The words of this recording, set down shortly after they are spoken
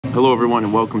Hello, everyone,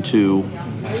 and welcome to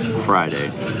Friday.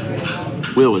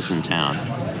 Will is in town.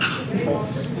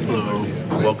 Hello.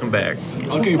 Welcome back.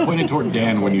 Okay, you pointed toward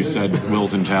Dan when you said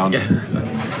Will's in town.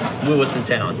 Will is in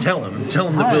town. Tell him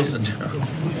that Will's in town.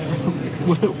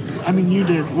 I mean, you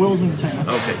did. Will's in town.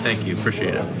 Okay, thank you.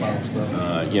 Appreciate it.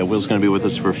 Yeah, Will's going to be with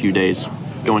us for a few days.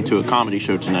 Going to a comedy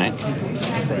show tonight.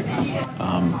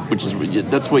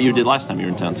 That's what you did last time you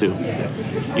were in town, too.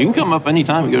 You can come up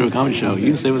anytime and go to a comedy show. You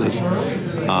can stay with us.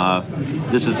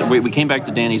 We came back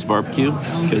to Danny's Barbecue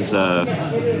because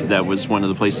that was one of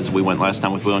the places we went last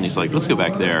time with Will, and he's like, let's go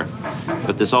back there.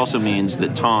 But this also means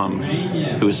that Tom,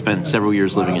 who has spent several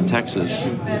years living in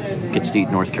Texas, gets to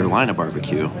eat North Carolina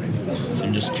barbecue. So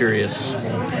I'm just curious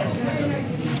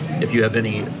if you have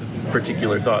any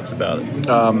particular thoughts about it.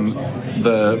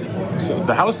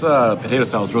 The house potato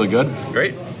salad is really good.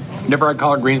 Great. Never had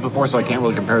collard greens before, so I can't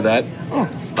really compare that.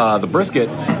 The brisket,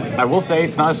 I will say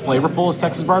it's not as flavorful as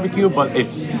Texas barbecue, but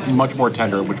it's much more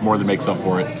tender, which more than makes up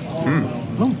for it.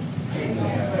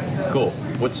 Cool.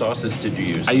 What sauces did you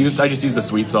use? I just used the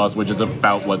sweet sauce, which is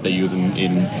about what they use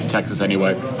in Texas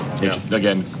anyway. Which,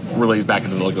 again, relays back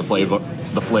into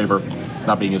the flavor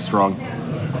not being as strong.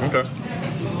 Okay.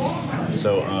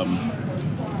 So,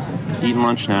 eating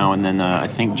lunch now, and then I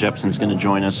think Jepson's going to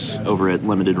join us over at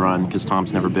Limited Run because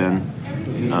Tom's never been.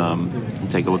 And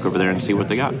take a look over there and see what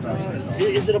they got.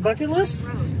 Is it a bucket list?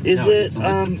 It's a list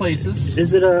of places.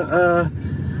 Is it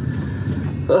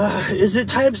is it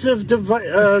types of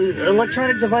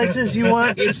electronic devices you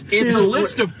want? It's a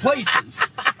list of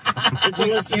places. It's a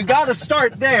list. You got to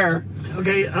start there.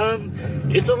 Okay.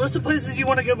 It's a list of places you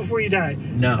want to go before you die.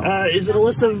 No. Is it a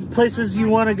list of places you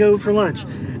want to go for lunch?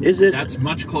 Is it? That's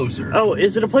much closer. Oh,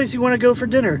 is it a place you want to go for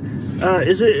dinner?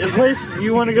 Is it a place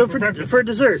you want to go for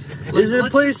dessert? Is it a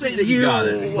place say that you got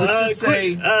it. Let's just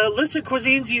say list of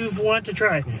cuisines you want to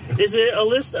try? Is it a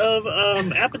list of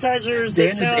appetizers? Dan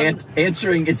is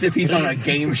answering as if he's on a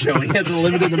game show. He has a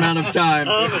limited amount of time.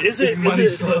 His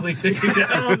money's slowly ticking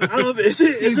down. Is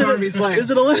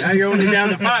it a list? Now you're only down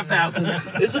to 5,000.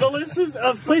 Is it a list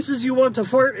of places you want to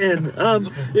fart in?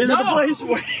 Is it a place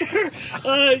where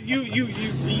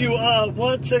you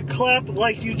want to clap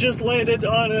like you just landed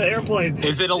on an airplane?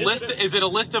 Is it a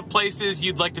list of places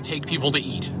you'd like to take people to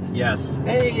eat? Yes.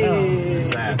 Hey.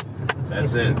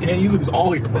 That's it. Yeah, you lose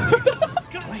all your money.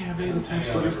 Do I have any of the Time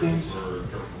Splitters games?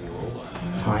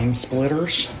 Time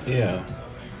Splitters? Yeah.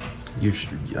 You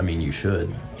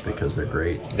should, because they're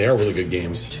great. They are really good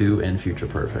games. 2 and Future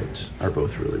Perfect are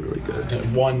both really, really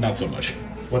good. 1, not so much.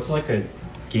 What's like a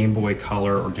Game Boy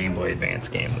Color or Game Boy Advance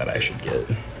game that I should get?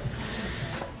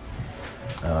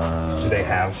 Do they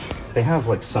have? They have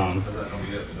like some.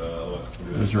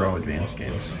 Those are all advanced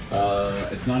games.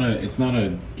 It's not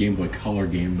a Game Boy Color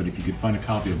game, but if you could find a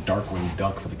copy of Darkwing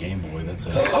Duck for the Game Boy, that's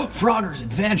it. Frogger's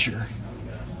Adventure.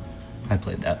 I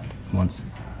played that once.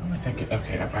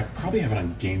 I probably have it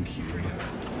on GameCube.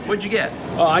 What'd you get?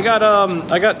 I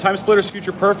got Time Splitters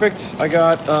Future Perfect. I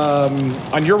got,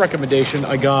 on your recommendation,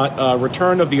 I got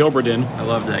Return of the Oberdin. I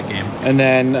love that game. And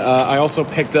then I also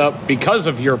picked up, because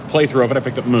of your playthrough of it, I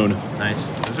picked up Moon.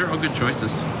 Nice. Those are all good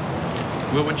choices.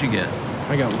 What'd you get?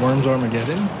 I got Worms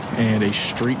Armageddon and a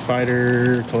Street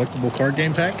Fighter collectible card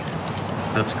game pack.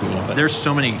 That's cool. There's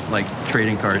so many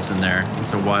trading cards in there.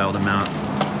 It's a wild amount.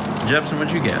 Jepson,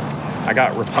 what'd you get? I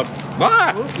got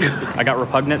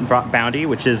Repugnant Bounty,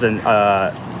 which is an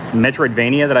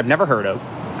Metroidvania that I've never heard of,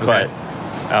 but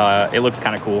it looks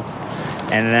kind of cool.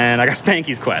 And then I got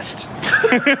Spanky's Quest.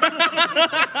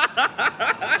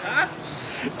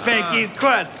 Spanky's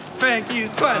Quest.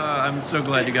 Spanky's Quest. I'm so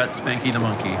glad you got Spanky the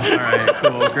Monkey. All right,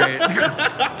 cool, great.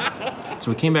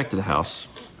 So we came back to the house,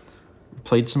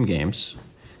 played some games,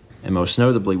 and most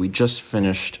notably, we just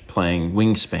finished playing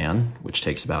Wingspan, which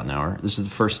takes about an hour. This is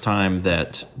the first time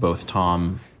that both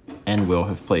Tom and Will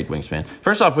have played Wingspan.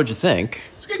 First off, what'd you think?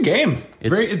 It's a good game.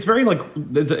 It's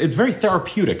very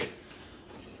therapeutic.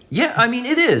 Yeah, I mean,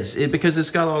 it is. Because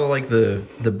it's got all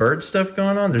the bird stuff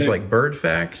going on. There's bird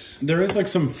facts. There is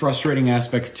some frustrating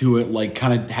aspects to it,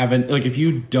 kind of having, if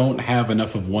you don't have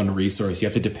enough of one resource, you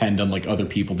have to depend on other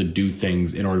people to do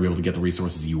things in order to be able to get the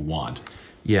resources you want.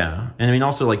 Yeah, and I mean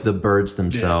also the birds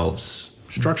themselves.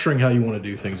 Yeah. Structuring how you want to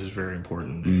do things is very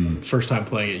important. First time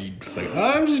playing it, you just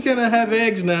I'm just gonna have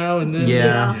eggs now, and then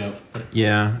yeah.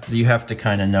 You have to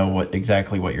kind of know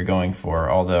exactly what you're going for.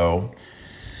 Although,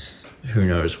 who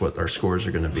knows what our scores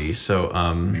are going to be? So,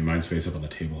 mine's face up on the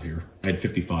table here. I had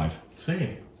 55.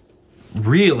 Same.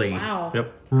 Really? Wow.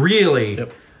 Yep. Really?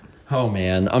 Yep. Oh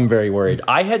man, I'm very worried.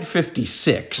 I had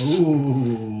 56.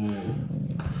 Ooh.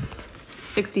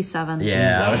 67.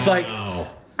 Yeah, wow. it's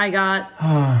I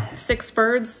got 6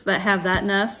 birds that have that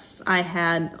nest. I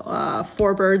had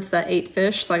 4 birds that ate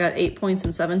fish, so I got 8 points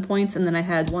and 7 points. And then I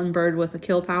had 1 bird with a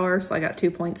kill power, so I got 2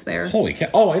 points there. Holy cow.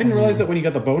 Oh, I didn't realize that when you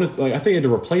got the bonus. Like, I thought you had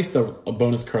to replace the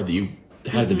bonus card that you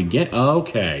had at the beginning.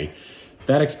 Okay.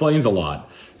 That explains a lot.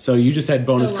 So you just had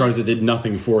bonus cards that did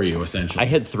nothing for you, essentially. I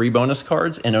had 3 bonus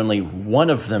cards, and only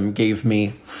one of them gave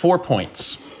me 4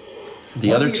 points.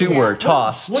 The other 2 were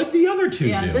tossed. What did the other 2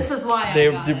 do? This is why They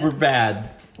were bad.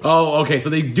 Oh, okay.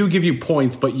 So they do give you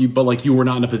points, but like you were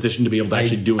not in a position to be able to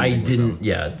actually do anything. I didn't. With them.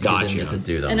 Yeah, gotcha. didn't get to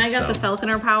do them. And I got the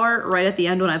Falconer power right at the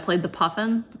end when I played the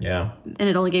Puffin. Yeah. And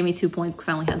it only gave me 2 points because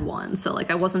I only had 1. So like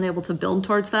I wasn't able to build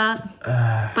towards that.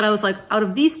 But I was like, out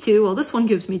of these 2, well, this one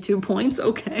gives me 2 points.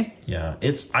 Okay. Yeah,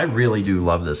 I really do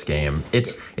love this game.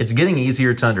 It's getting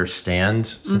easier to understand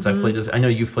since I played it. I know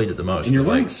you've played it the most. And you're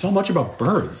learning so much about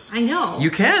birds. I know. You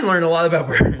can learn a lot about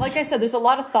birds. Like I said, there's a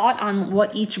lot of thought on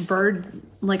what each bird,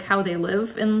 like how they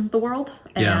live in the world.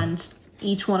 And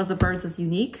each one of the birds is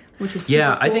unique, which is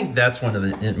super I cool. think that's one of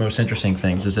the most interesting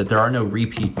things is that there are no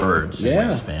repeat birds in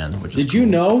Wingspan, which is Did you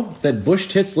know that bush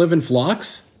tits live in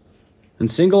flocks? And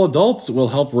single adults will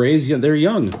help raise their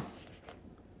young.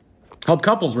 Help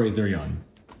couples raise their young.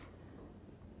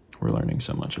 We're learning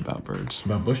so much about birds.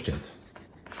 About bush tits.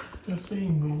 A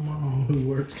single mom who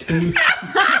works too.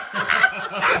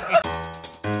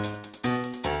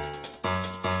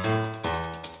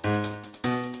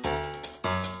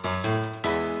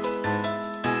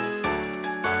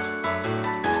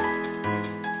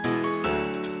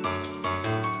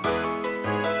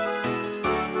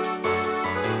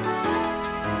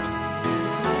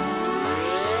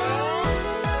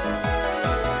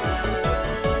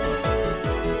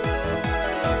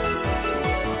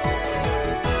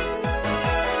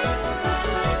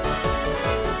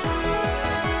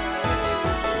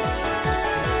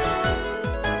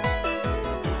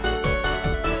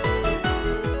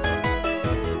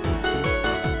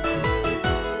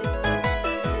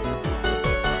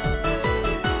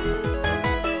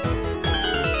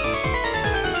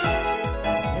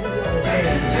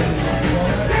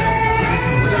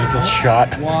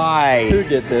 Shot. Why? Who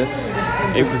did this?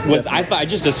 I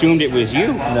just assumed it was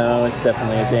you. No, it's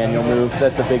definitely a Daniel move.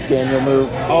 That's a big Daniel move.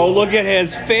 Oh, look at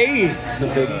his face.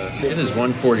 It is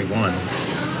 1:41,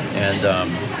 and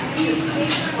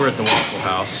we're at the Waffle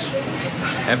House.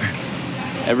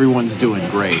 Everyone's doing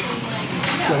great.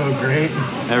 So great.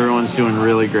 Everyone's doing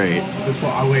really great.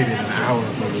 I waited an hour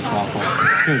for this waffle.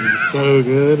 It's gonna be so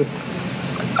good.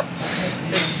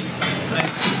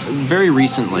 Very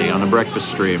recently on a breakfast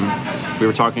stream, we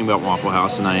were talking about Waffle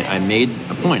House, and I made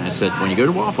a point. I said, when you go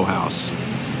to Waffle House,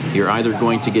 you're either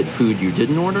going to get food you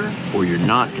didn't order, or you're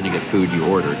not going to get food you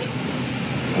ordered.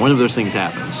 One of those things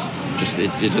happens.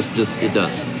 It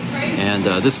does. And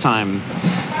this time,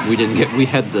 we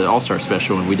had the All-Star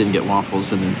special, and we didn't get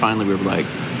waffles, and then finally we were like,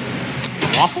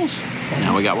 waffles?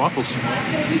 Now we got waffles.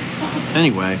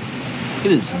 Anyway,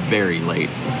 it is very late.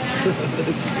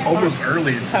 It's almost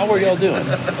early. How are y'all doing?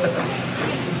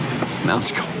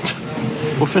 Mouse cold.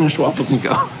 We'll finish waffles and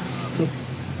go.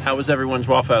 How was everyone's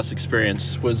Waffle House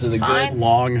experience? Was it a good?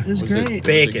 Long. It was great.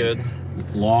 Bacon.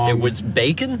 Long. It was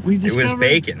bacon? It was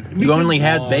bacon. You only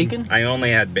had bacon? I only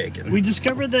had bacon. We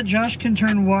discovered that Josh can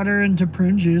turn water into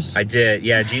prune juice. I did.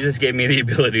 Yeah, Jesus gave me the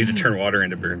ability to turn water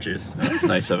into burnt juice. That's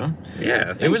nice of him.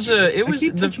 Yeah. It was I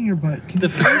keep touching your butt.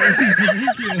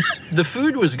 The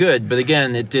food was good, but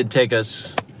again, it did take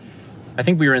us. I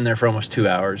think we were in there for almost 2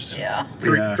 hours. Yeah.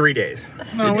 3 days.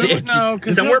 No,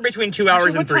 because Somewhere between 2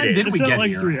 hours and 3 days. Did we It felt get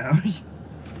like here? 3 hours.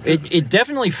 It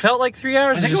definitely felt like 3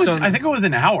 hours. I think it was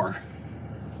an hour.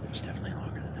 It was definitely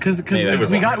longer than that.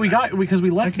 Because we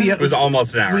left It was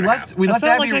almost an hour. we left felt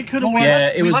Abbey. like I could've we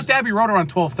waited. left Abbey Road around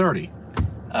 12:30.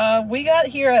 We got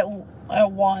here at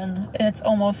 1, and it's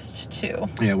almost 2.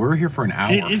 Yeah, we were here for an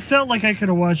hour. It felt like I could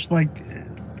have watched like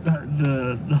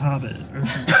the Hobbit or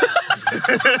something.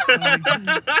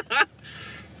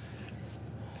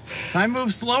 Time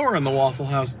moves slower in the Waffle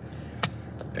House.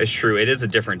 It's true. It is a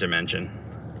different dimension.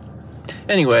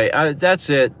 Anyway, that's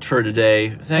it for today.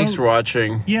 Thanks for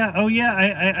watching. Yeah. Oh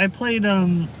yeah. I played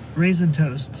Raisin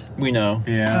Toast. We know.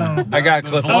 Yeah. Oh. I got a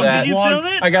clip of Oh, that. did you film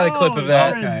it? I got a clip of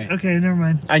that. Okay, never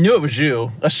mind. I knew it was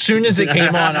you. As soon as it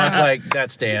came on, I was like,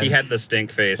 that's Dan. He had the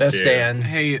stink face, That's too. Dan.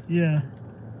 Hey. Yeah.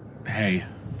 Hey.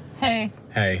 Hey.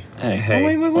 Hey.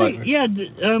 Hey. Oh wait. Yeah.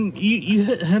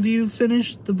 You have you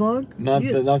finished the vlog? Not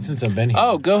since I've been here.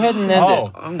 Oh, go ahead and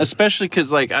end it. Especially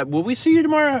because, like, will we see you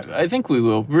tomorrow? I think we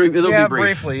will. It'll be brief.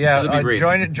 Briefly. Yeah, It'll be brief.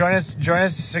 join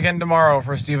us again tomorrow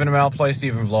for Stephen and Mal Play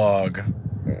Stephen vlog.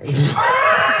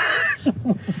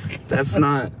 That's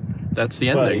not... That's the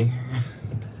ending.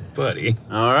 Buddy.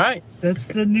 All right. That's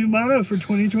the new motto for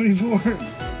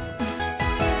 2024.